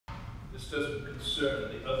This doesn't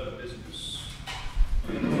concern the other business.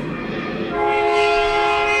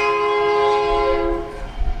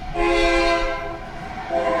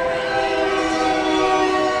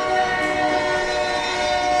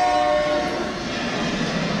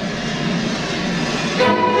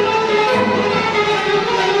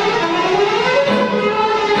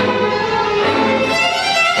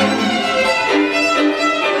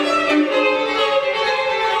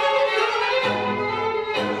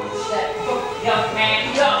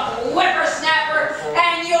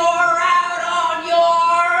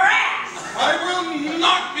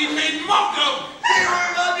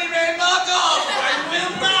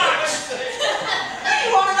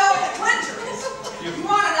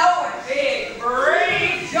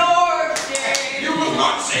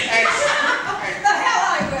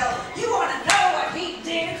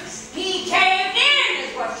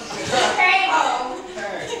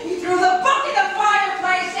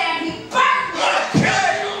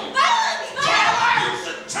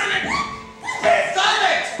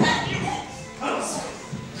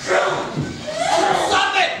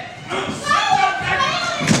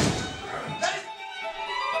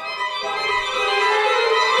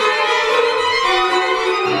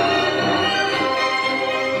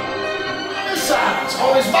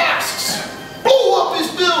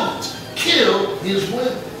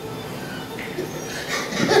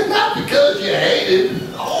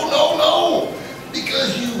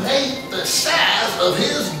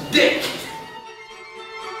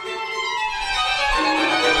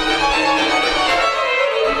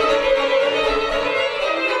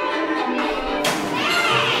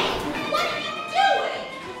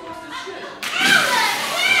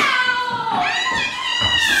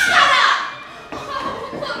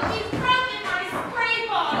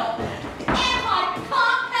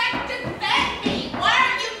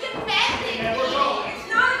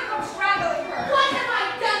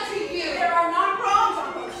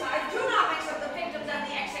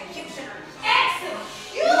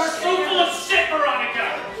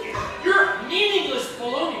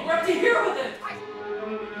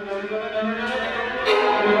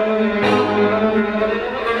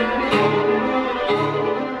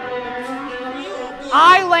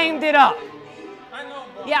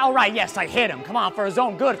 Yes, I hit him. Come on, for his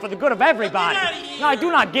own good, for the good of everybody. No, I do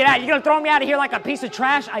not get out. You're gonna throw me out of here like a piece of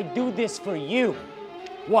trash? I do this for you.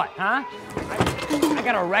 What, huh? I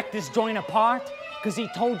gotta wreck this joint apart? Because he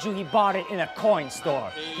told you he bought it in a coin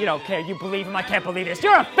store. You don't care. You believe him. I can't believe this.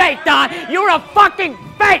 You're a fake, Don. You're a fucking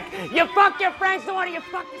fake. You fuck your friends, so what do you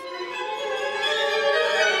fuck?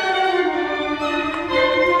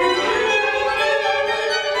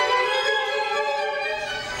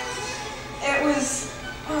 It was...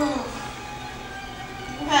 Oh,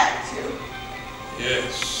 you had to.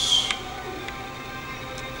 Yes.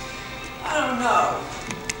 I don't know.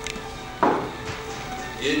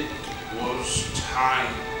 It was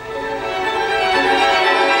time.